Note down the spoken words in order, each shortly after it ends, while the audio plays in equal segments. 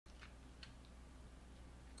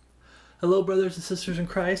Hello, brothers and sisters in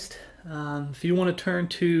Christ. If you want to turn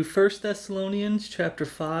to 1 Thessalonians chapter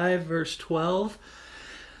 5, verse 12,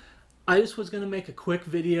 I just was going to make a quick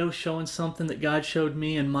video showing something that God showed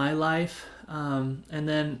me in my life, and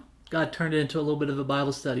then God turned it into a little bit of a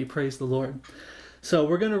Bible study. Praise the Lord. So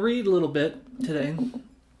we're going to read a little bit today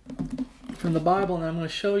from the Bible, and I'm going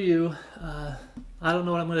to show you, I don't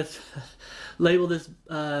know what I'm going to label this.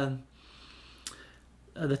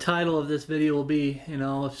 The title of this video will be,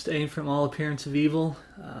 abstain from all appearance of evil,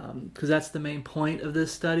 because that's the main point of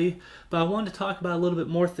this study. But I wanted to talk about a little bit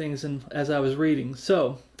more things as I was reading.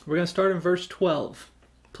 So we're going to start in verse 12.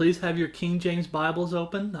 Please have your King James Bibles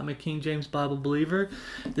open. I'm a King James Bible believer.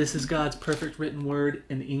 This is God's perfect written word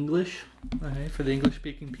in English, okay, for the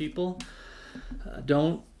English-speaking people.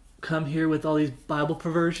 Don't come here with all these Bible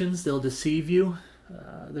perversions. They'll deceive you.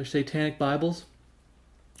 They're satanic Bibles.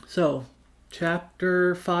 So,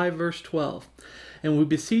 chapter 5, verse 12. And we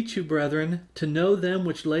beseech you, brethren, to know them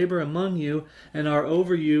which labor among you and are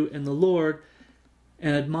over you in the Lord,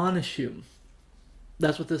 and admonish you.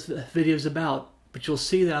 That's what this video is about. But you'll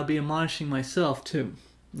see that I'll be admonishing myself too.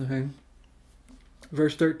 Okay.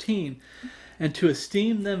 Verse 13. And to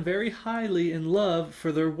esteem them very highly in love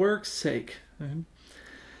for their work's sake. Okay?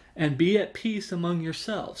 And be at peace among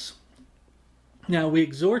yourselves. Now we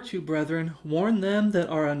exhort you, brethren, warn them that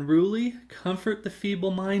are unruly, comfort the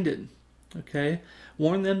feeble-minded. Okay?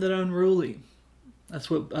 Warn them that are unruly. That's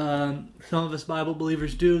what some of us Bible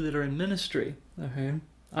believers do that are in ministry. Okay?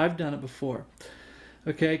 I've done it before.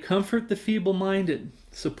 Okay? Comfort the feeble-minded.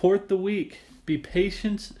 Support the weak. Be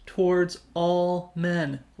patient towards all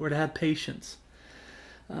men. We're to have patience.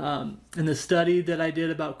 In the study that I did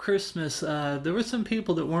about Christmas, there were some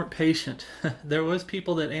people that weren't patient. There was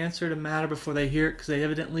people that answered a matter before they hear it, because they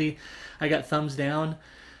evidently, I got thumbs down.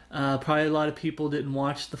 Probably a lot of people didn't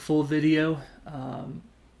watch the full video.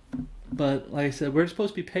 But like I said, we're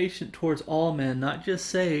supposed to be patient towards all men, not just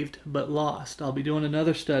saved, but lost. I'll be doing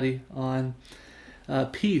another study on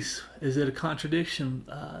peace. Is it a contradiction?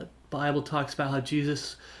 Bible talks about how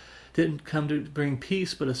Jesus didn't come to bring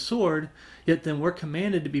peace but a sword, yet then we're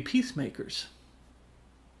commanded to be peacemakers,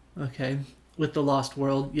 okay, with the lost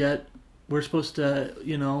world, yet we're supposed to,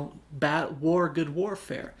 war good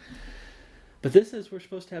warfare. But this says we're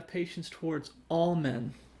supposed to have patience towards all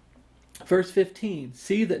men. Verse 15,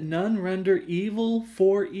 see that none render evil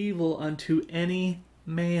for evil unto any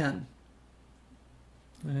man.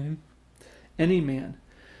 Okay. Any man.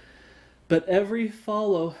 But every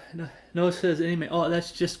follow, no, it says any man. Oh,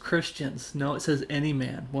 that's just Christians. No, it says any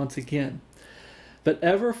man, once again. But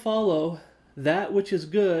ever follow that which is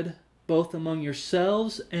good, both among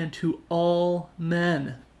yourselves and to all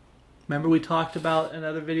men. Remember we talked about in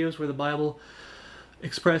other videos where the Bible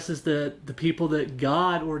expresses that the people that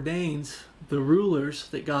God ordains, the rulers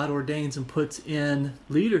that God ordains and puts in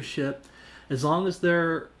leadership, as long as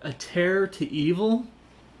they're a terror to evil,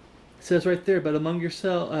 it says right there, but among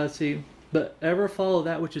yourselves, but ever follow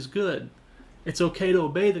that which is good. It's okay to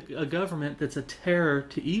obey a government that's a terror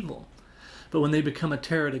to evil. But when they become a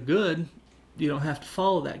terror to good, you don't have to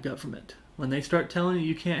follow that government. When they start telling you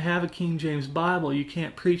you can't have a King James Bible, you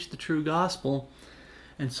can't preach the true gospel,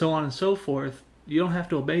 and so on and so forth, you don't have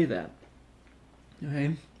to obey that.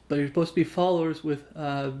 Okay? But you're supposed to be followers with,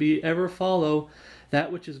 be ever follow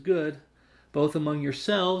that which is good, both among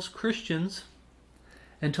yourselves, Christians,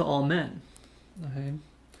 and to all men. Okay?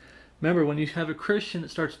 Remember, when you have a Christian that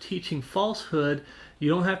starts teaching falsehood, you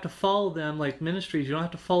don't have to follow them like ministries. You don't have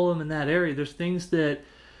to follow them in that area. There's things that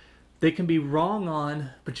they can be wrong on,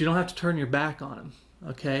 but you don't have to turn your back on them.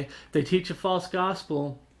 Okay? If they teach a false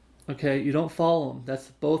gospel, okay, you don't follow them. That's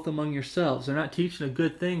both among yourselves. They're not teaching a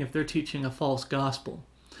good thing if they're teaching a false gospel.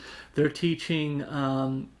 They're teaching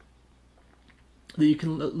that you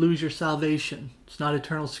can lose your salvation. It's not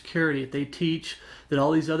eternal security. If they teach that all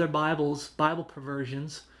these other Bible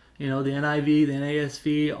perversions, the NIV, the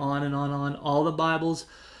NASV, on and on, all the Bibles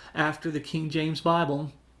after the King James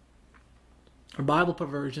Bible are Bible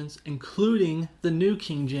perversions, including the New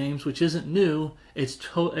King James, which isn't new. It's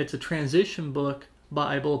a transition book,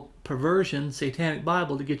 Bible perversion, satanic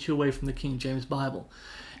Bible to get you away from the King James Bible.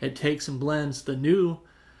 It takes and blends the new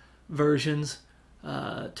versions.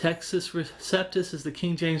 Textus Receptus is the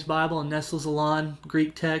King James Bible, and Nestle Aland,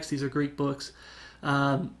 Greek text, these are Greek books,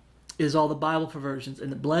 is all the Bible perversions,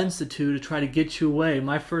 and it blends the two to try to get you away.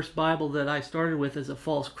 My first Bible that I started with as a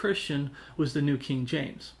false Christian was the New King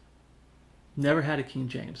James. Never had a King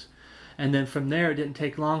James. And then from there, it didn't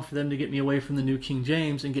take long for them to get me away from the New King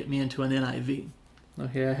James and get me into an NIV.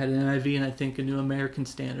 Okay, I had an NIV and I think a New American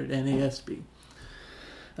Standard, NASB.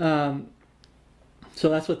 So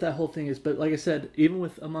that's what that whole thing is. But like I said, even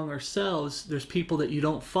with among ourselves, there's people that you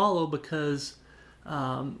don't follow because,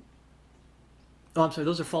 oh, I'm sorry,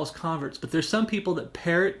 those are false converts. But there's some people that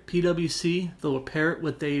parrot PWC. They'll parrot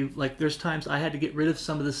what they, like there's times I had to get rid of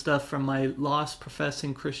some of the stuff from my lost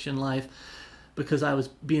professing Christian life because I was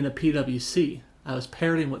being a PWC. I was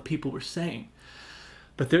parroting what people were saying.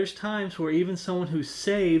 But there's times where even someone who's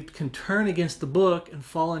saved can turn against the book and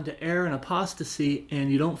fall into error and apostasy,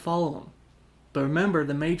 and you don't follow them. But remember,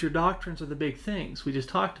 the major doctrines are the big things. We just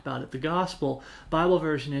talked about it. The gospel, Bible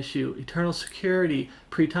version issue, eternal security,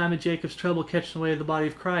 pre-time of Jacob's trouble, catching away of the body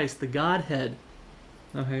of Christ, the Godhead.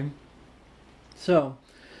 Okay. So,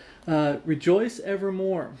 rejoice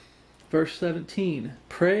evermore. Verse 17,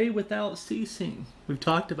 pray without ceasing. We've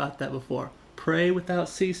talked about that before. Pray without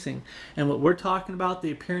ceasing. And what we're talking about,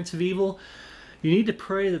 the appearance of evil, you need to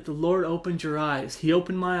pray that the Lord opens your eyes. He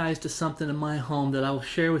opened my eyes to something in my home that I will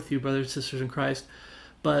share with you, brothers and sisters in Christ.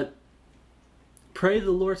 But pray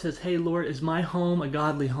the Lord says, hey, Lord, is my home a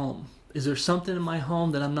godly home? Is there something in my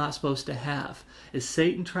home that I'm not supposed to have? Is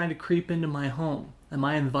Satan trying to creep into my home? Am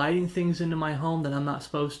I inviting things into my home that I'm not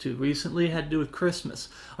supposed to? Recently it had to do with Christmas.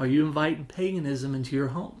 Are you inviting paganism into your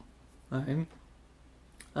home? All right.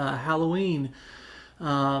 Halloween,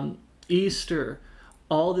 Easter,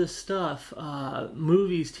 all this stuff,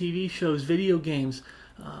 movies, TV shows, video games.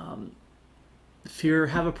 If you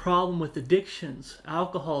have a problem with addictions,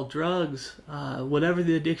 alcohol, drugs, whatever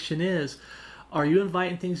the addiction is, are you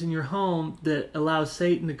inviting things in your home that allows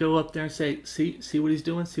Satan to go up there and say, see what he's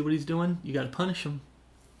doing, see what he's doing? You got to punish him.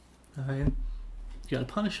 All right? You got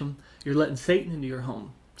to punish him. You're letting Satan into your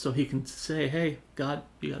home so he can say, hey, God,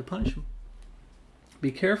 you got to punish him.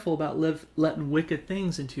 Be careful about letting wicked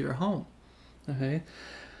things into your home. Okay?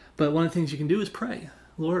 But one of the things you can do is pray.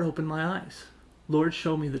 Lord, open my eyes. Lord,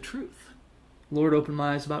 show me the truth. Lord, open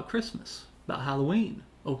my eyes about Christmas, about Halloween.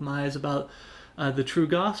 Open my eyes about the true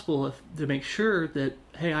gospel to make sure that,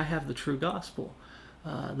 hey, I have the true gospel.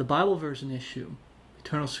 The Bible version issue,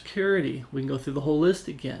 eternal security. We can go through the whole list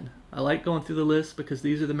again. I like going through the list because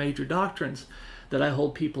these are the major doctrines that I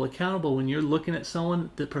hold people accountable. When you're looking at someone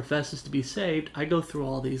that professes to be saved, I go through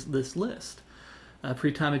all this list.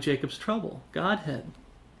 Pre-time of Jacob's trouble, Godhead.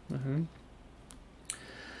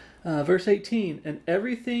 Verse 18, and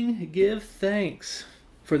everything give thanks,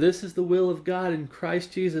 for this is the will of God in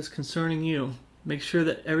Christ Jesus concerning you. Make sure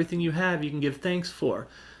that everything you have, you can give thanks for.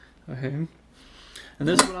 Okay. And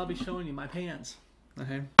this is what I'll be showing you, my pans.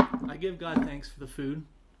 Okay. I give God thanks for the food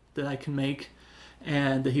that I can make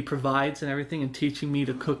and that He provides and everything, and teaching me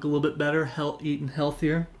to cook a little bit better, eating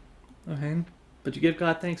healthier. Okay. But you give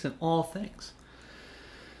God thanks in all things.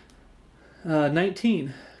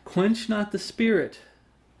 19, quench not the spirit.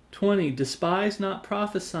 20, despise not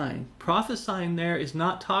prophesying. Prophesying there is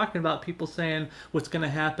not talking about people saying what's going to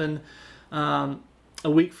happen a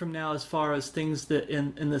week from now as far as things that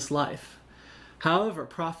in this life. However,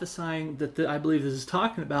 prophesying that I believe this is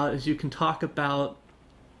talking about is you can talk about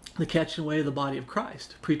the catching away of the body of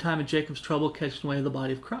Christ. Pre-time of Jacob's trouble, catching away of the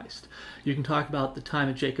body of Christ. You can talk about the time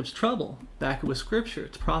of Jacob's trouble. Back with Scripture.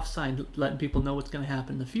 It's prophesying, letting people know what's going to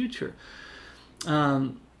happen in the future.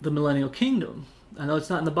 The millennial kingdom. I know it's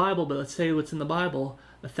not in the Bible, but let's say what's in the Bible.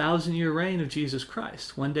 1,000-year reign of Jesus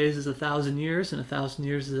Christ. 1 day is 1,000 years, and 1,000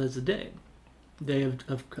 years is as a day. Day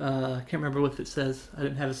of I can't remember what it says. I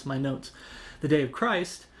didn't have this in my notes. The day of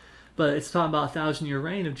Christ, but it's talking about 1,000-year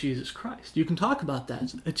reign of Jesus Christ. You can talk about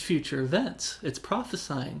that. It's future events. It's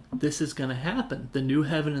prophesying. This is going to happen. The new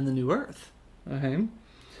heaven and the new earth. Okay?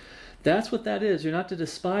 That's what that is. You're not to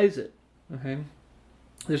despise it. Okay?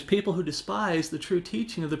 There's people who despise the true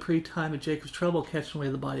teaching of the pre-time of Jacob's trouble, catching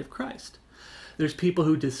away the body of Christ. There's people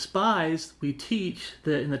who despise, we teach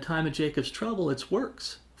that in the time of Jacob's trouble, it's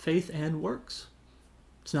works. Faith and works.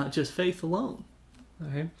 It's not just faith alone.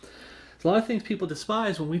 Okay? There's a lot of things people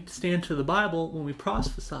despise when we stand to the Bible, when we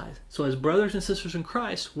prophesy. So as brothers and sisters in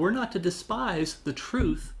Christ, we're not to despise the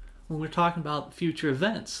truth when we're talking about future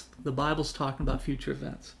events. The Bible's talking about future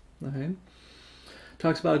events. Okay? It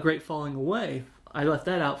talks about a great falling away. I left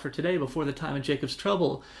that out for today, before the time of Jacob's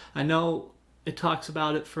trouble. I know it talks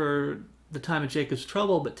about it for the time of Jacob's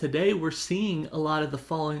trouble, but today we're seeing a lot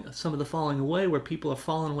of some of the falling away, where people are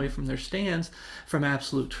falling away from their stands from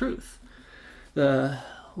absolute truth. What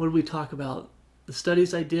did we talk about? The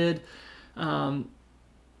studies I did,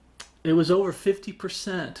 it was over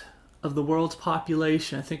 50% of the world's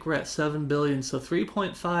population. I think we're at 7 billion, so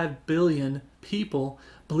 3.5 billion people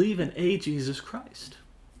believe in a Jesus Christ.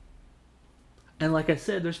 And like I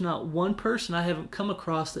said, there's not one person I haven't come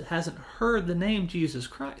across that hasn't heard the name Jesus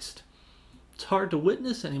Christ. It's hard to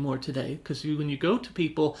witness anymore today because when you go to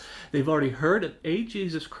people, they've already heard of a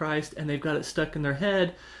Jesus Christ and they've got it stuck in their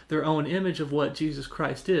head, their own image of what Jesus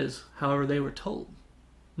Christ is, however they were told.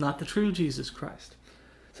 Not the true Jesus Christ.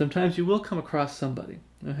 Sometimes you will come across somebody,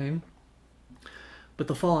 okay? But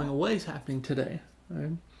the falling away is happening today.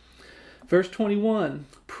 Right? Verse 21,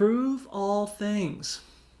 prove all things.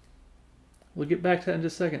 We'll get back to that in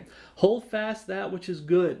just a second. Hold fast that which is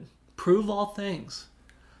good. Prove all things.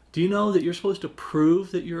 Do you know that you're supposed to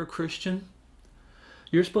prove that you're a Christian?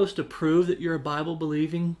 You're supposed to prove that you're a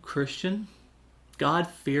Bible-believing Christian,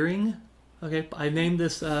 God-fearing. Okay, I named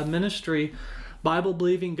this ministry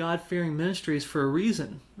Bible-believing, God-fearing ministries for a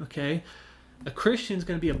reason. Okay, a Christian's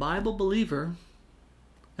going to be a Bible believer,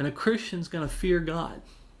 and a Christian's going to fear God.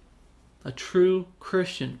 A true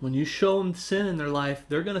Christian, when you show them sin in their life,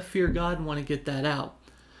 they're going to fear God and want to get that out.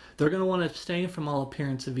 They're going to want to abstain from all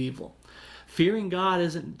appearance of evil. Fearing God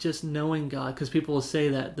isn't just knowing God, because people will say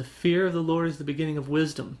that. The fear of the Lord is the beginning of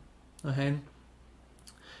wisdom. Okay?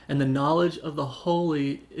 And the knowledge of the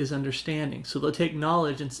holy is understanding. So they'll take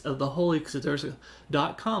knowledge of the holy, because there's a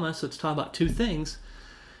dot comma, so it's talking about two things.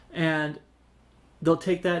 And they'll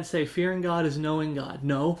take that and say, fearing God is knowing God.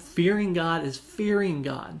 No, fearing God is fearing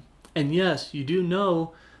God. And yes, you do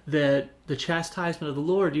know that the chastisement of the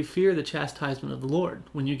Lord, you fear the chastisement of the Lord.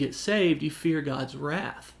 When you get saved, you fear God's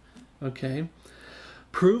wrath. Okay?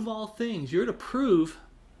 Prove all things. You're to prove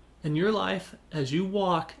in your life as you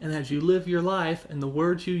walk and as you live your life and the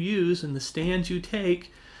words you use and the stands you take,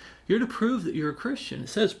 you're to prove that you're a Christian. It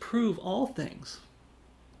says prove all things.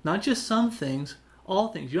 Not just some things, all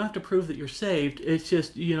things. You don't have to prove that you're saved. It's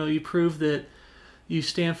just, you prove that you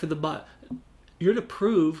stand for the Bible. You're to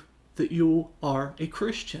prove that you are a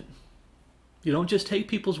Christian. You don't just take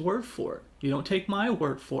people's word for it. You don't take my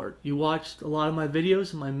word for it. You watched a lot of my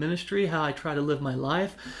videos in my ministry, how I try to live my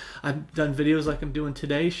life. I've done videos like I'm doing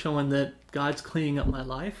today showing that God's cleaning up my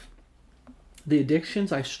life. The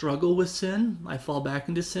addictions, I struggle with sin. I fall back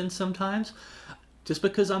into sin sometimes. Just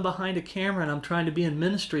because I'm behind a camera and I'm trying to be in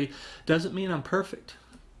ministry doesn't mean I'm perfect.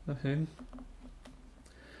 Okay?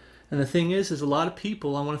 And the thing is a lot of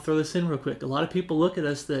people, I want to throw this in real quick, a lot of people look at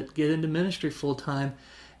us that get into ministry full time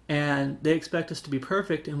and they expect us to be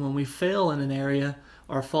perfect, and when we fail in an area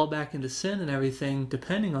or fall back into sin and everything,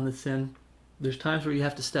 depending on the sin, there's times where you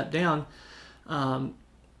have to step down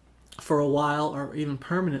for a while or even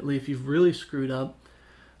permanently if you've really screwed up,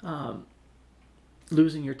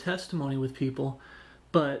 losing your testimony with people.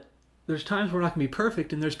 But there's times we're not going to be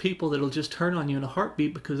perfect, and there's people that'll just turn on you in a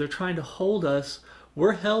heartbeat because they're trying to hold us.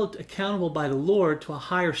 We're held accountable by the Lord to a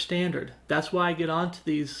higher standard. That's why I get onto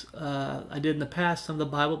these, I did in the past, some of the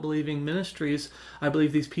Bible-believing ministries. I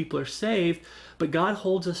believe these people are saved, but God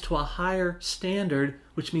holds us to a higher standard,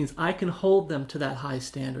 which means I can hold them to that high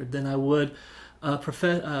standard than I would a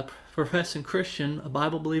professing Christian, a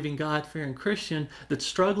Bible-believing, God-fearing Christian that's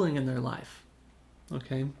struggling in their life.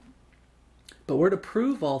 Okay? But we're to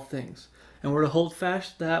prove all things, and we're to hold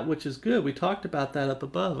fast that which is good. We talked about that up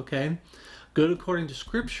above, okay? Good according to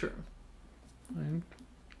Scripture. Right?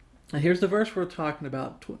 And here's the verse we're talking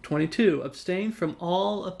about, 22. Abstain from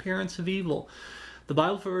all appearance of evil. The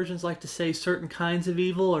Bible versions like to say certain kinds of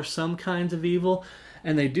evil or some kinds of evil,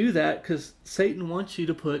 and they do that because Satan wants you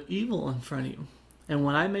to put evil in front of you. And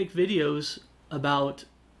when I make videos about,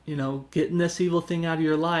 getting this evil thing out of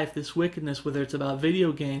your life, this wickedness, whether it's about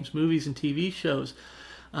video games, movies, and TV shows,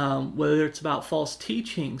 whether it's about false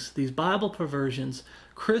teachings, these Bible perversions,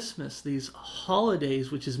 Christmas, these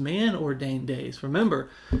holidays, which is man-ordained days. Remember,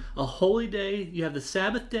 a holy day, you have the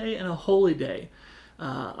Sabbath day and a holy day.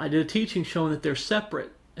 I did a teaching showing that they're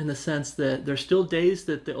separate in the sense that there's still days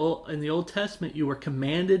that in the Old Testament you were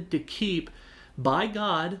commanded to keep by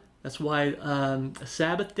God. That's why a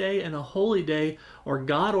Sabbath day and a holy day are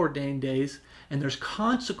God-ordained days, and there's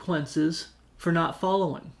consequences for not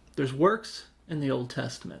following. There's works in the Old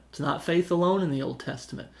Testament. It's not faith alone in the Old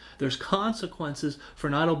Testament. There's consequences for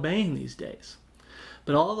not obeying these days.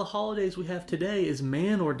 But all the holidays we have today is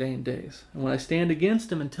man-ordained days. And when I stand against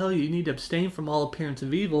them and tell you need to abstain from all appearance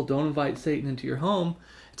of evil, don't invite Satan into your home,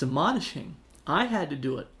 it's admonishing. I had to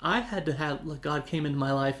do it. I had to have, God came into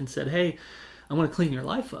my life and said, hey, I want to clean your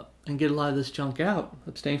life up and get a lot of this junk out.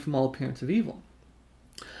 Abstain from all appearance of evil.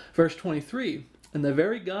 Verse 23, and the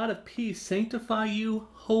very God of peace sanctify you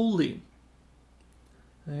wholly.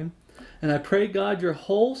 Okay? And I pray, God, your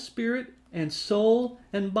whole spirit and soul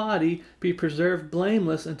and body be preserved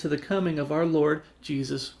blameless unto the coming of our Lord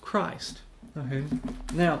Jesus Christ. Okay?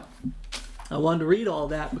 Now, I wanted to read all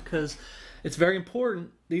that because it's very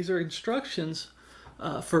important. These are instructions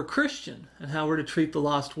for a Christian and how we're to treat the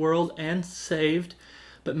lost world and saved.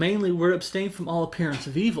 But mainly, we're to abstain from all appearance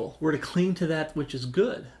of evil. We're to cling to that which is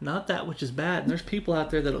good, not that which is bad. And there's people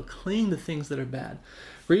out there that'll cling to things that are bad.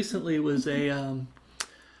 Recently was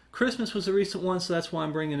Christmas was a recent one, so that's why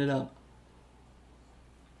I'm bringing it up.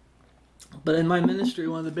 But in my ministry,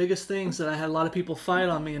 one of the biggest things that I had a lot of people fight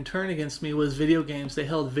on me and turn against me was video games. They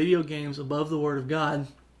held video games above the Word of God.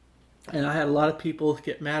 And I had a lot of people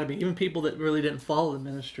get mad at me, even people that really didn't follow the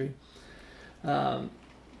ministry. The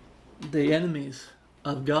enemies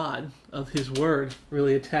of God, of His Word,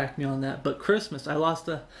 really attacked me on that. But Christmas,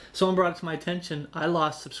 someone brought it to my attention, I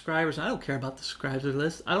lost subscribers. And I don't care about the subscriber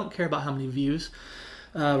list. I don't care about how many views.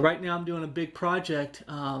 Right now I'm doing a big project.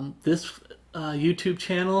 This YouTube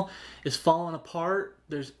channel is falling apart.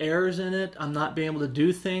 There's errors in it. I'm not being able to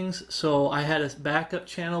do things. So I had a backup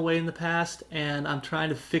channel way in the past, and I'm trying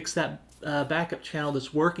to fix that backup channel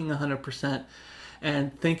that's working 100%,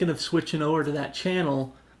 and thinking of switching over to that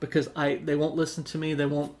channel because they won't listen to me. They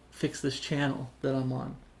won't fix this channel that I'm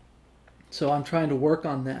on. So I'm trying to work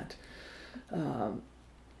on that.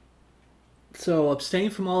 So abstain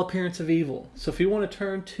from all appearance of evil. So if you want to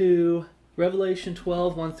turn to Revelation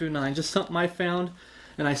 12, 1 through 9, just something I found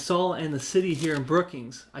and I saw in the city here in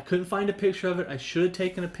Brookings. I couldn't find a picture of it. I should have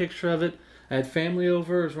taken a picture of it. I had family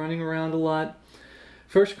over. I was running around a lot.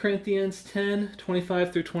 1 Corinthians 10,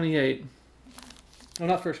 25 through 28. Oh,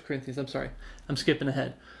 not 1 Corinthians. I'm sorry. I'm skipping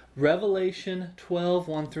ahead. Revelation 12,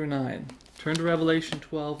 1 through 9. Turn to Revelation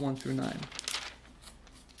 12, 1 through 9.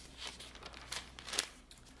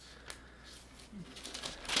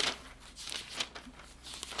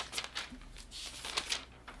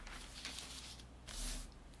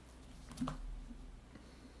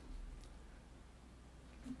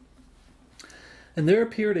 And there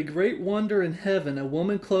appeared a great wonder in heaven, a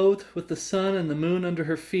woman clothed with the sun and the moon under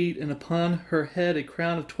her feet, and upon her head a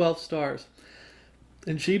crown of 12 stars.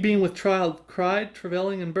 And she, being with child, cried,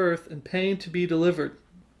 travailing in birth, and pain to be delivered.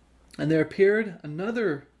 And there appeared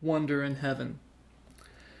another wonder in heaven.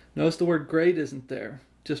 Notice the word great isn't there.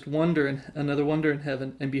 Just wonder, another wonder in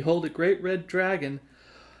heaven. And behold, a great red dragon,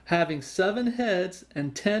 having 7 heads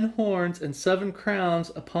and 10 horns and 7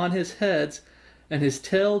 crowns upon his heads, and his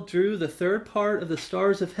tail drew the 3rd part of the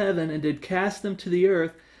stars of heaven, and did cast them to the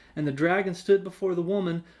earth. And the dragon stood before the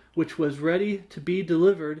woman, which was ready to be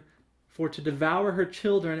delivered, for to devour her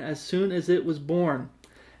children as soon as it was born.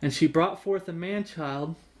 And she brought forth a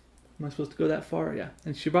man-child. Am I supposed to go that far? Yeah.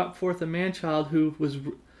 And she brought forth a man-child who was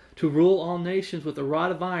to rule all nations with a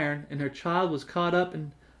rod of iron, and her child was caught up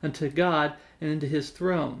unto God and into His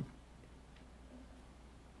throne.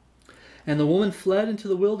 And the woman fled into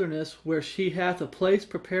the wilderness, where she hath a place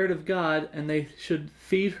prepared of God, and they should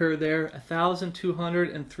feed her there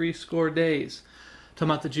 1,260 days.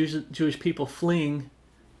 Talking about the Jewish people fleeing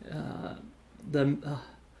the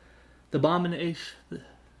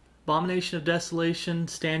abomination of desolation,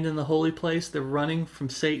 stand in the holy place. They're running from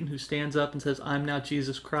Satan, who stands up and says, "I'm now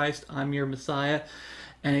Jesus Christ. I'm your Messiah,"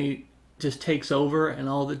 and he just takes over. And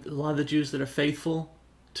a lot of the Jews that are faithful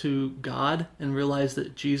to God and realize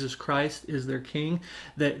that Jesus Christ is their king,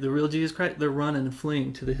 that the real Jesus Christ, they're running and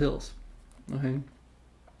fleeing to the hills. Okay.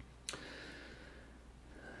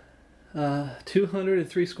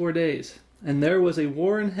 260 days. And there was a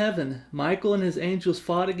war in heaven. Michael and his angels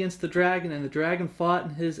fought against the dragon, and the dragon fought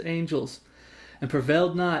and his angels, and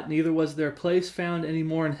prevailed not, neither was their place found any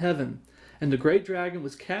more in heaven. And the great dragon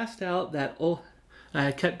was cast out,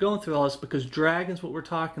 I kept going through all this because dragon's what we're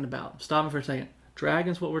talking about. Stop me for a second.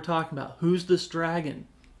 Dragon's what we're talking about. Who's this dragon?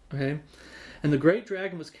 Okay. And the great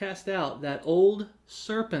dragon was cast out, that old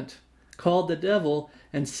serpent called the devil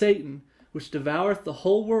and Satan, which devoureth the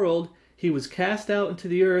whole world. He was cast out into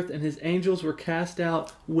the earth, and his angels were cast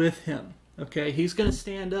out with him. Okay. He's going to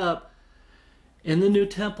stand up in the new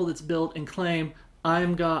temple that's built and claim,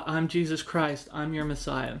 "I'm God, I'm Jesus Christ, I'm your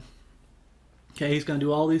Messiah." Okay. He's going to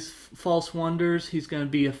do all these false wonders. He's going to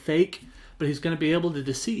be a fake, but he's going to be able to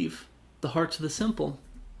deceive the hearts of the simple.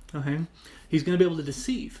 Okay, he's going to be able to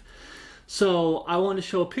deceive. So I want to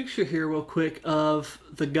show a picture here real quick of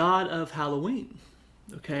the God of Halloween.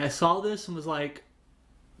 Okay, I saw this and was like,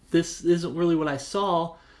 this isn't really what I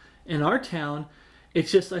saw in our town.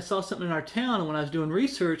 It's just I saw something in our town, and when I was doing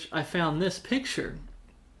research, I found this picture.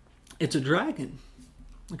 It's a dragon.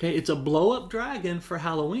 Okay, it's a blow-up dragon for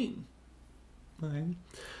Halloween. Okay,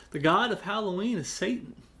 the God of Halloween is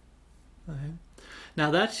Satan. Okay,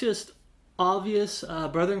 now that's just obvious.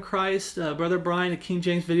 Brother in Christ, Brother Brian at King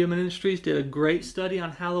James Video Ministries did a great study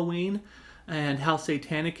on Halloween and how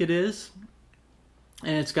satanic it is.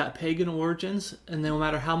 And it's got pagan origins. And no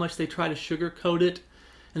matter how much they try to sugarcoat it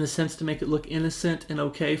in a sense to make it look innocent and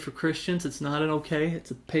okay for Christians. It's not an okay.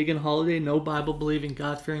 It's a pagan holiday. No Bible-believing,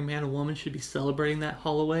 God-fearing man or woman should be celebrating that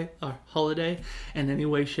holiday in any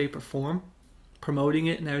way, shape, or form, promoting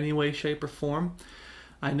it in any way, shape, or form.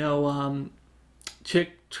 I know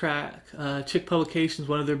Chick Publications,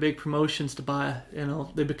 one of their big promotions to buy,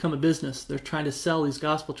 they become a business. They're trying to sell these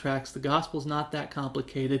gospel tracts. The gospel's not that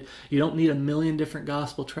complicated. You don't need a million different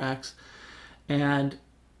gospel tracts. And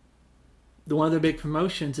one of their big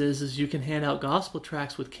promotions is you can hand out gospel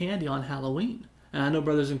tracts with candy on Halloween. And I know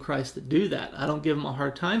brothers in Christ that do that. I don't give them a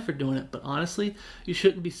hard time for doing it, but honestly, you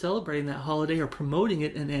shouldn't be celebrating that holiday or promoting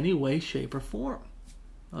it in any way, shape, or form.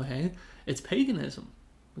 Okay? It's paganism.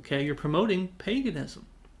 Okay? You're promoting paganism.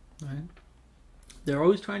 Right? They're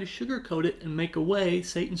always trying to sugarcoat it and make a way.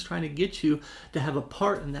 Satan's trying to get you to have a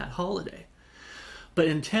part in that holiday. But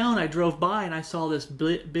in town, I drove by and I saw this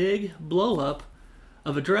big blow up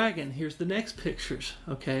of a dragon. Here's the next pictures,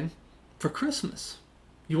 okay, for Christmas.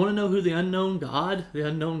 You want to know who the unknown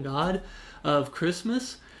God of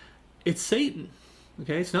Christmas? It's Satan,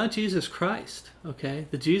 okay? It's not Jesus Christ, okay?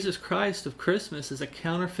 The Jesus Christ of Christmas is a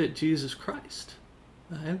counterfeit Jesus Christ,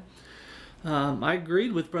 okay? I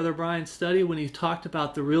agreed with Brother Brian's study when he talked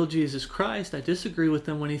about the real Jesus Christ. I disagree with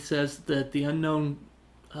him when he says that the unknown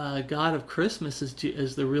God of Christmas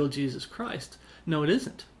is the real Jesus Christ. No, it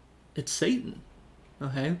isn't. It's Satan.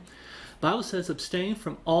 Okay? The Bible says abstain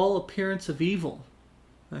from all appearance of evil.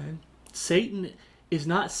 Okay? Satan is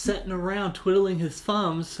not sitting around twiddling his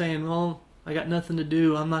thumbs saying, well, I got nothing to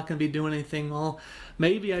do. I'm not going to be doing anything. Well,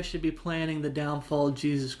 maybe I should be planning the downfall of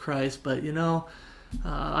Jesus Christ, but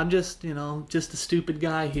I'm just a stupid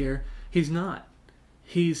guy here. He's not.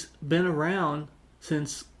 He's been around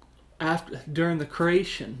since during the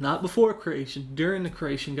creation, not before creation, during the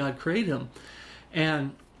creation God created him.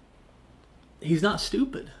 And he's not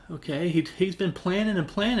stupid, okay? He's been planning and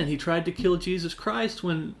planning. He tried to kill Jesus Christ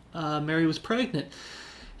when Mary was pregnant.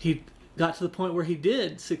 He got to the point where he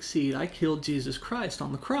did succeed. I killed Jesus Christ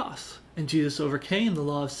on the cross. And Jesus overcame the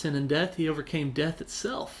law of sin and death. He overcame death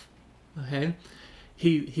itself, okay?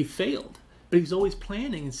 He failed, but he's always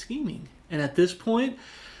planning and scheming. And at this point,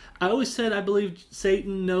 I always said I believe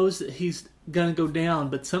Satan knows that he's going to go down,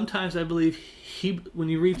 but sometimes I believe when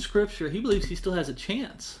you read Scripture, he believes he still has a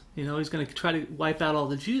chance. He's going to try to wipe out all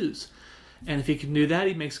the Jews. And if he can do that,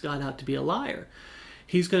 he makes God out to be a liar.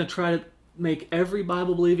 He's going to try to make every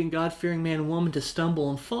Bible-believing, God-fearing man and woman to stumble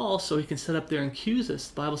and fall so he can sit up there and accuse us.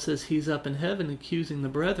 The Bible says he's up in heaven accusing the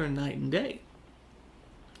brethren night and day.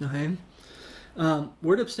 Okay?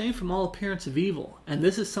 We're to abstain from all appearance of evil. And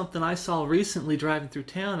this is something I saw recently driving through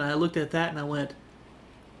town, and I looked at that and I went,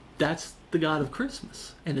 that's the God of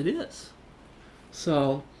Christmas. And it is.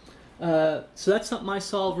 So that's something I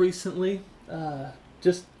saw recently. I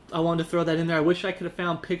wanted to throw that in there. I wish I could have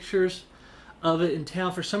found pictures of it in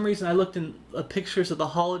town. For some reason, I looked in pictures of the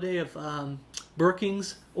holiday of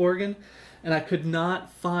Brookings, Oregon, and I could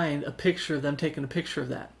not find a picture of them taking a picture of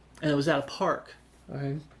that. And it was at a park. All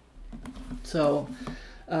right. So,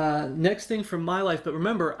 next thing from my life, but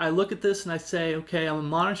remember, I look at this and I say, okay, I'm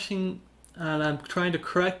admonishing and I'm trying to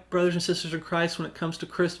correct brothers and sisters in Christ when it comes to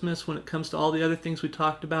Christmas, when it comes to all the other things we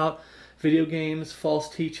talked about, video games, false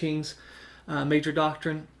teachings, major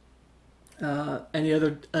doctrine, any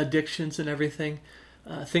other addictions and everything,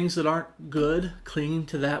 things that aren't good, clinging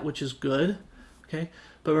to that which is good, okay?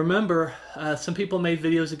 But remember, some people made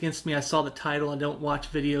videos against me. I saw the title. I don't watch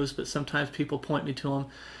videos, but sometimes people point me to them,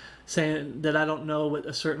 saying that I don't know what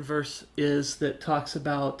a certain verse is that talks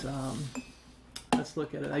about, let's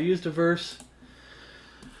look at it. I used a verse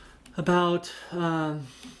about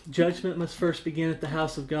judgment must first begin at the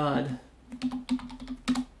house of God.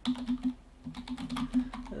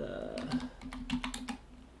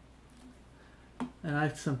 And I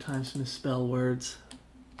sometimes misspell words.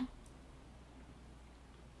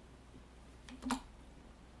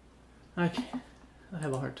 I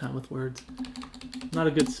have a hard time with words. I'm not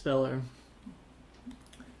a good speller.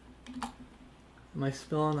 Am I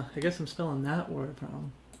spelling? I guess I'm spelling that word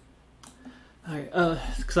wrong. Alright,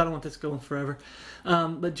 because I don't want this going forever.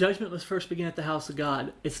 But judgment must first begin at the house of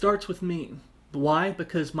God. It starts with me. Why?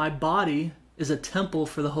 Because my body is a temple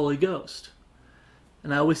for the Holy Ghost.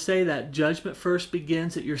 And I always say that judgment first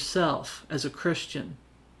begins at yourself as a Christian.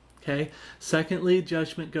 Okay. Secondly,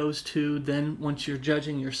 judgment goes to then once you're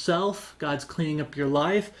judging yourself, God's cleaning up your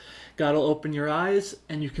life. God will open your eyes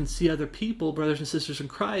and you can see other people, brothers and sisters in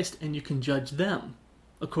Christ, and you can judge them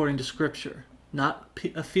according to Scripture. Not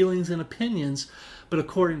feelings and opinions, but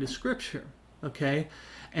according to Scripture. Okay.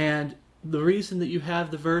 And the reason that you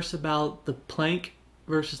have the verse about the plank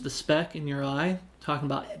versus the speck in your eye, talking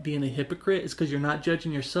about being a hypocrite, is because you're not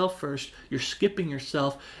judging yourself first. You're skipping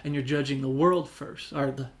yourself and you're judging the world first,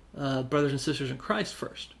 or the brothers and sisters in Christ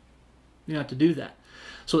first. You don't have to do that.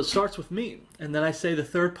 So it starts with me. And then I say the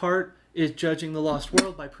third part is judging the lost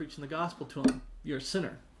world by preaching the gospel to them. You're a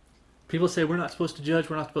sinner. People say we're not supposed to judge,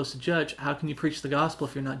 we're not supposed to judge. How can you preach the gospel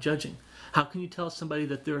if you're not judging? How can you tell somebody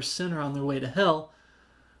that they're a sinner on their way to hell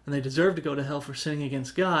and they deserve to go to hell for sinning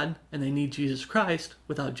against God and they need Jesus Christ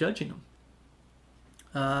without judging them?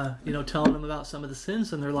 Telling them about some of the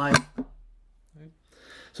sins in their life. Right?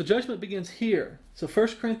 So judgment begins here. So 1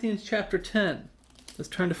 Corinthians chapter 10. Let's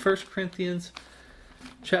turn to 1 Corinthians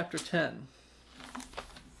chapter 10.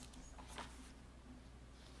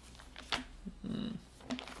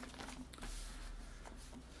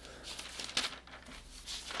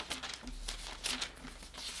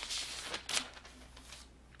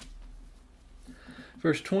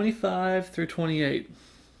 Verse 25 through 28.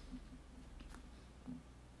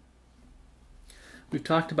 We've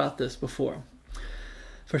talked about this before.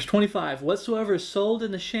 Verse 25, whatsoever is sold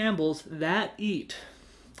in the shambles, that eat,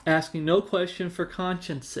 asking no question for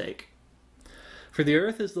conscience sake. For the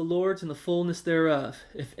earth is the Lord's and the fullness thereof.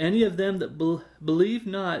 If any of them that believe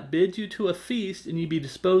not bid you to a feast, and ye be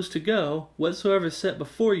disposed to go, whatsoever is set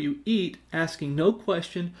before you, eat, asking no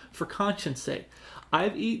question for conscience sake.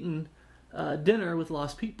 I've eaten dinner with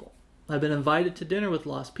lost people. I've been invited to dinner with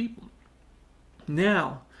lost people.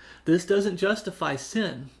 Now, this doesn't justify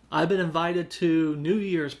sin. I've been invited to New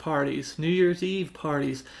Year's parties, New Year's Eve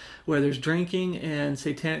parties, where there's drinking and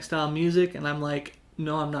satanic style music, and I'm like,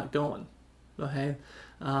 no, I'm not going. Okay?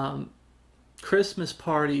 Christmas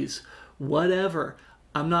parties, whatever.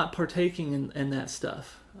 I'm not partaking in that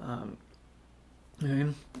stuff.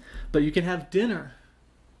 Okay? But you can have dinner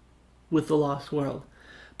with the lost world.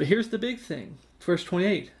 But here's the big thing. Verse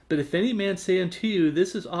 28, but if any man say unto you,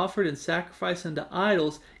 this is offered in sacrifice unto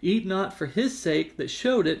idols, eat not for his sake that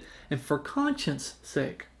showed it, and for conscience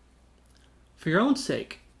sake. For your own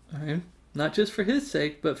sake. All right? Not just for his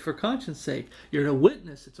sake, but for conscience sake. You're a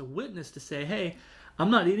witness. It's a witness to say, hey, I'm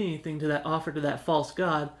not eating anything to that offered to that false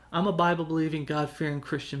God. I'm a Bible-believing, God-fearing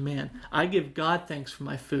Christian man. I give God thanks for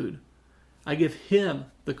my food. I give him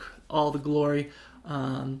all the glory.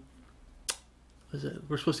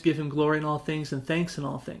 We're supposed to give him glory in all things and thanks in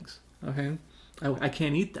all things. Okay, I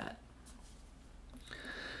can't eat that.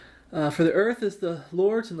 For the earth is the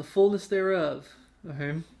Lord's and the fullness thereof.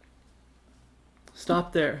 Okay,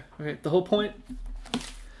 stop there. Okay, the whole point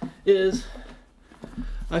is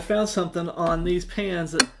I found something on these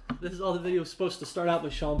pans that this is all the video was supposed to start out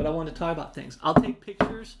with showing, but I wanted to talk about things. I'll take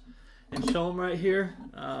pictures and show them right here.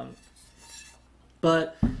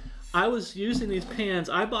 But I was using these pans.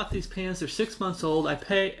 I bought these pans. They're 6 months old.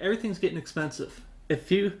 Everything's getting expensive. If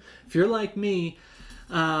you're like me,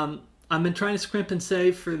 I've been trying to scrimp and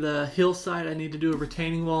save for the hillside. I need to do a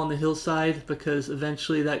retaining wall on the hillside because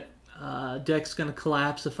eventually that deck's going to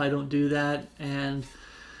collapse if I don't do that. And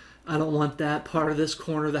I don't want that part of this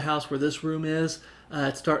corner of the house where this room is.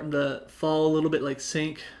 It's starting to fall a little bit like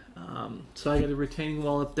sink. So I got a retaining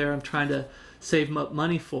wall up there I'm trying to save up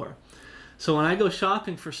money for. So when I go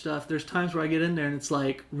shopping for stuff, there's times where I get in there and it's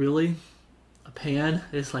like, really? A pan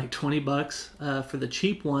is like 20 bucks for the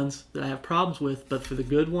cheap ones that I have problems with, but for the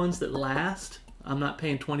good ones that last, I'm not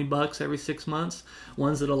paying 20 bucks every 6 months.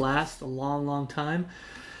 Ones that'll last a long, long time,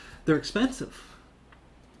 they're expensive.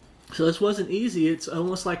 So this wasn't easy. It's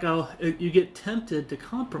almost like you get tempted to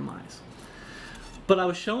compromise. But I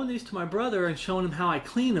was showing these to my brother and showing him how I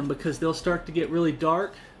clean them because they'll start to get really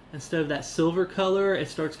dark. Instead of that silver color, it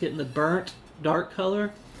starts getting the burnt, dark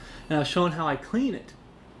color. And I was showing how I clean it.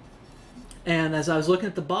 And as I was looking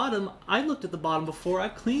at the bottom, I looked at the bottom before, I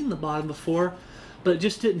cleaned the bottom before, but it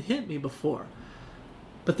just didn't hit me before.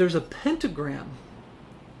 But there's a pentagram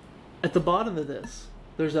at the bottom of this.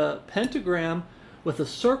 There's a pentagram with a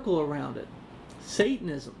circle around it.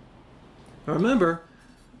 Satanism. Now remember,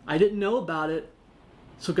 I didn't know about it,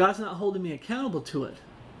 so God's not holding me accountable to it.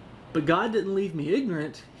 But God didn't leave me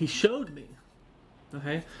ignorant. He showed me.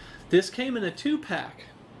 Okay? This came in a 2-pack.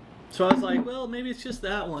 So I was like, well, maybe it's just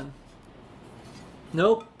that one.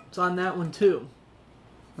 Nope, it's on that one too.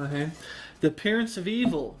 Okay? The appearance of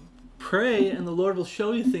evil. Pray and the Lord will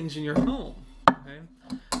show you things in your home. Okay?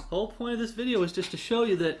 The whole point of this video is just to show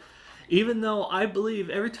you that even though I believe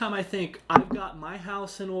every time I think I've got my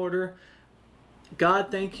house in order, God,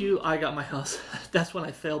 thank you, I got my house. That's when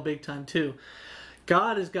I fail big time too.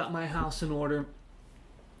 God has got my house in order.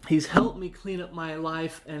 He's helped me clean up my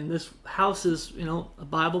life, and this house is, a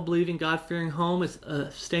Bible-believing, God-fearing home. It's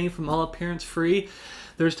staying from all appearance free.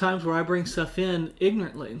 There's times where I bring stuff in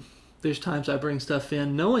ignorantly, There's times I bring stuff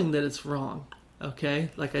in knowing that it's wrong. Okay,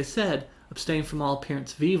 like I said, abstain from all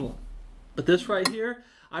appearance of evil. But this right here,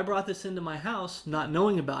 I brought this into my house not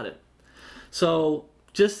knowing about it. So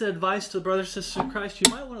just advice to the brothers and sisters in Christ,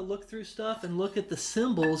 you might want to look through stuff and look at the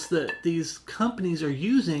symbols that these companies are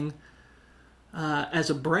using as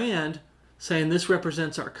a brand, saying this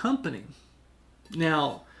represents our company.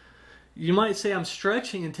 Now, you might say I'm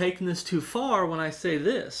stretching and taking this too far when I say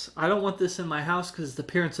this. I don't want this in my house because the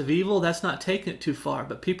appearance of evil. That's not taking it too far.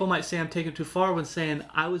 But people might say I'm taking it too far when saying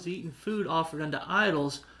I was eating food offered unto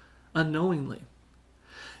idols unknowingly.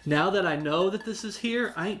 Now that I know that this is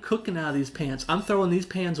here, I ain't cooking out of these pans. I'm throwing these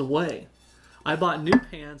pans away. I bought new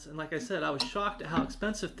pans, and like I said, I was shocked at how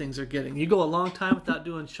expensive things are getting. You go a long time without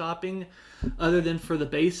doing shopping other than for the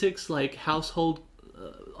basics like household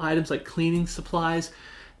items like cleaning supplies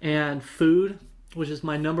and food, which is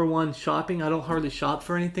my #1 shopping. I don't hardly shop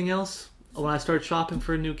for anything else. When I started shopping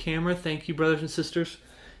for a new camera, thank you, brothers and sisters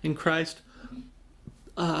in Christ,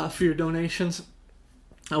 for your donations.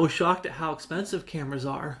 I was shocked at how expensive cameras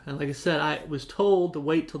are. And like I said, I was told to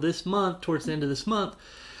wait till this month, towards the end of this month,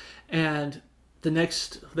 and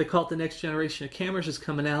they call it the next generation of cameras is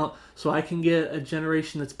coming out, so I can get a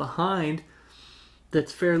generation that's behind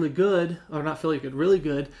that's fairly good, or not fairly good, really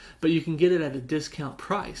good, but you can get it at a discount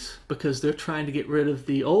price because they're trying to get rid of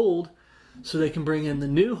the old so they can bring in the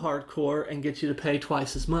new hardcore and get you to pay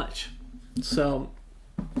twice as much. So,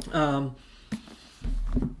 but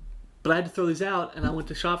I had to throw these out, and I went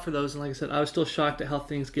to shop for those, and like I said, I was still shocked at how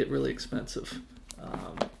things get really expensive,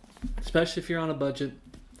 especially if you're on a budget.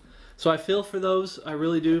 So I feel for those. I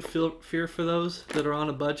really do fear for those that are on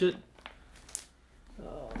a budget.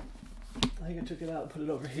 I think I took it out and put it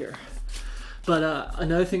over here. But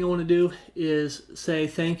another thing I want to do is say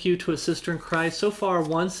thank you to a sister in Christ. So far,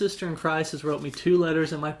 one sister in Christ has wrote me 2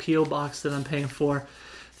 letters in my P.O. box that I'm paying for,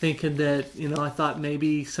 thinking that, I thought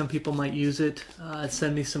maybe some people might use it.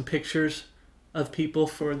 Send me some pictures of people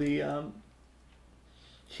for the... you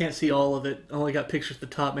can't see all of it. I only got pictures at the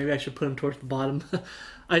top. Maybe I should put them towards the bottom.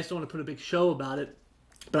 I just don't want to put a big show about it.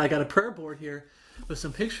 But I got a prayer board here with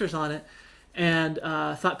some pictures on it. And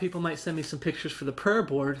I thought people might send me some pictures for the prayer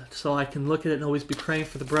board so I can look at it and always be praying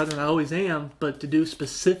for the brethren. I always am, but to do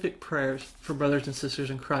specific prayers for brothers and sisters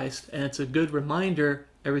in Christ. And it's a good reminder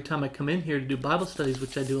every time I come in here to do Bible studies,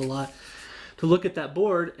 which I do a lot, to look at that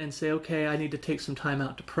board and say, okay, I need to take some time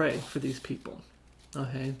out to pray for these people.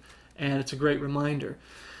 Okay? And it's a great reminder.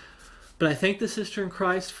 But I thank the sister in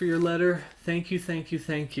Christ for your letter. Thank you, thank you,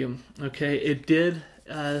 thank you. Okay, it did.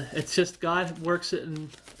 It's just God works it, and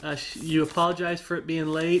you apologize for it being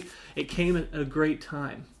late. It came at a great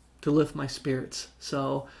time to lift my spirits.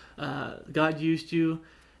 So God used you.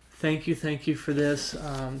 Thank you for this.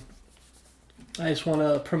 I just want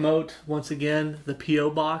to promote once again the P.O.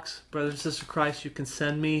 box. Brothers and sisters in Christ, you can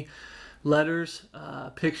send me letters,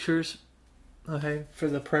 pictures, okay, for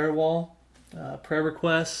the prayer wall. Prayer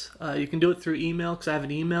requests. You can do it through email because I have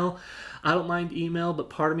an email. I don't mind email, but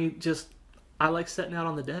part of me I like setting out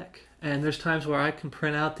on the deck. And there's times where I can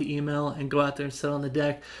print out the email and go out there and sit on the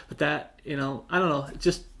deck. But that, I don't know,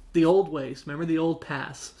 just the old ways. Remember the old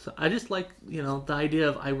paths. So I just like, the idea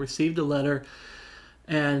of I received a letter,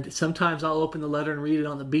 and sometimes I'll open the letter and read it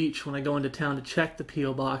on the beach when I go into town to check the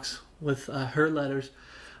P.O. box with her letters.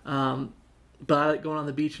 But I like going on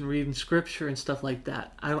the beach and reading scripture and stuff like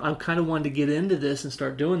that. I kind of wanted to get into this and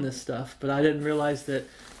start doing this stuff, but I didn't realize that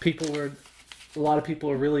a lot of people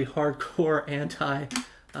are really hardcore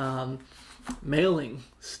anti-mailing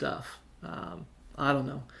stuff. I don't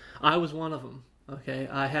know. I was one of them. Okay,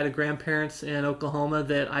 I had a grandparents in Oklahoma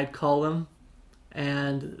that I'd call them,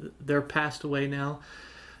 and they're passed away now,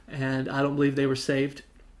 and I don't believe they were saved,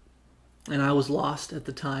 and I was lost at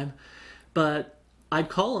the time, but I'd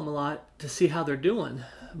call them a lot to see how they're doing.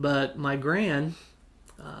 But my gran,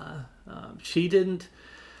 she didn't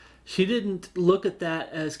look at that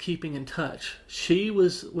as keeping in touch. She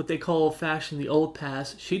was what they call old-fashioned, the old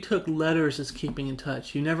past. She took letters as keeping in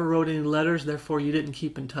touch. You never wrote any letters, therefore you didn't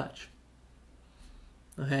keep in touch.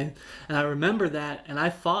 Okay? And I remember that, and I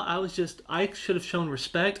should have shown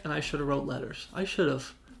respect, and I should have wrote letters. I should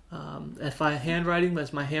have. If my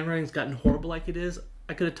handwriting's gotten horrible like it is,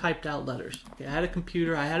 I could have typed out letters. Okay, I had a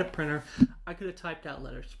computer, I had a printer, I could have typed out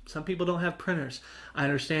letters. Some people don't have printers. I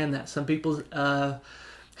understand that. Some people's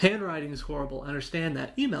handwriting is horrible. I understand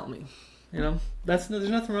that. Email me. There's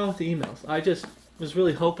nothing wrong with the emails. I just was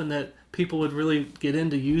really hoping that people would really get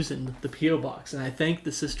into using the P.O. box. And I thank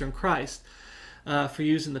the sister in Christ for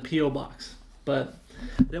using the P.O. box. But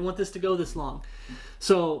I didn't want this to go this long.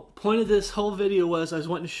 So, point of this whole video was I was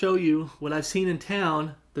wanting to show you what I've seen in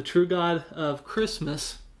town, the true God of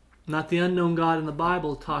Christmas, Not the unknown God in the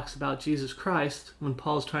Bible talks about Jesus Christ when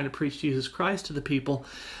Paul's trying to preach Jesus Christ to the people.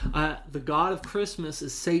 The God of Christmas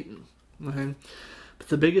is Satan. Okay? But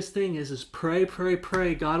the biggest thing is pray, pray,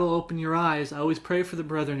 pray. God will open your eyes. I always pray for the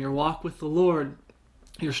brethren. Your walk with the Lord,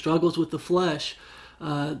 your struggles with the flesh,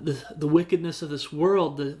 the wickedness of this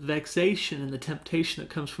world, the vexation and the temptation that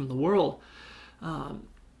comes from the world.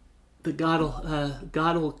 That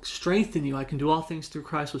God will strengthen you. I can do all things through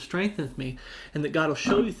Christ who strengtheneth me. And that God will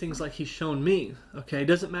show you things like He's shown me. Okay, it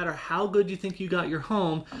doesn't matter how good you think you got your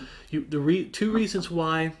home. Two reasons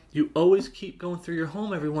why you always keep going through your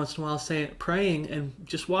home every once in a while, praying and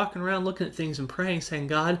just walking around looking at things and praying, saying,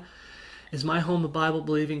 God, is my home a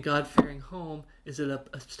Bible-believing, God-fearing home? Is it a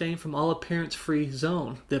abstain from all appearance-free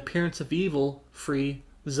zone? The appearance of evil-free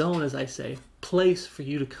zone, as I say. Place for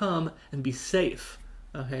you to come and be safe.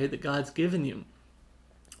 Okay, that God's given you.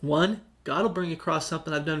 One, God will bring you across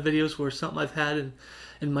something. I've done videos where something I've had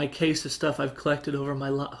in my case of stuff I've collected over my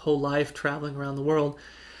whole life traveling around the world,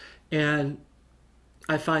 and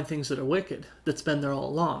I find things that are wicked that's been there all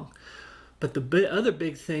along. But the other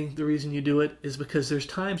big thing, the reason you do it, is because there's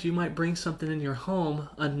times you might bring something in your home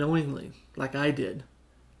unknowingly, like I did,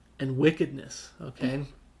 and wickedness, okay?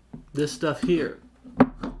 This stuff here.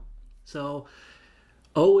 So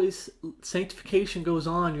always, sanctification goes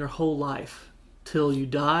on your whole life till you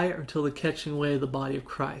die or till the catching away of the body of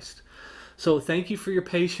Christ. So thank you for your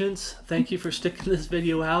patience. Thank you for sticking this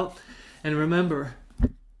video out. And remember,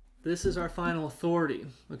 this is our final authority.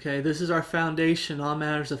 Okay, this is our foundation, all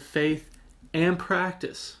matters of faith and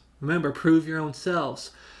practice. Remember, prove your own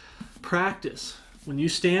selves. Practice. When you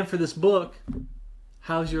stand for this book,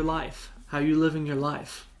 how's your life? How are you living your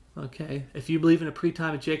life? Okay, if you believe in a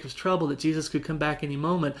pre-time of Jacob's trouble, that Jesus could come back any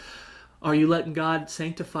moment, are you letting God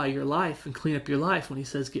sanctify your life and clean up your life when He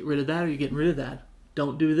says get rid of that? Or are you getting rid of that?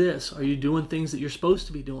 Don't do this. Are you doing things that you're supposed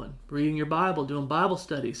to be doing? Reading your Bible, doing Bible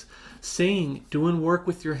studies, singing, doing work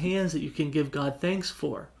with your hands that you can give God thanks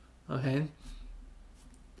for. Okay,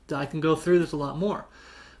 I can go through this a lot more,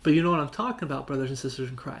 but you know what I'm talking about, brothers and sisters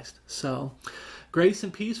in Christ. So grace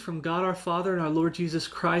and peace from God our Father and our Lord Jesus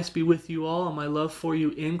Christ be with you all, and my love for you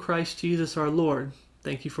in Christ Jesus our Lord.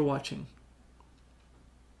 Thank you for watching.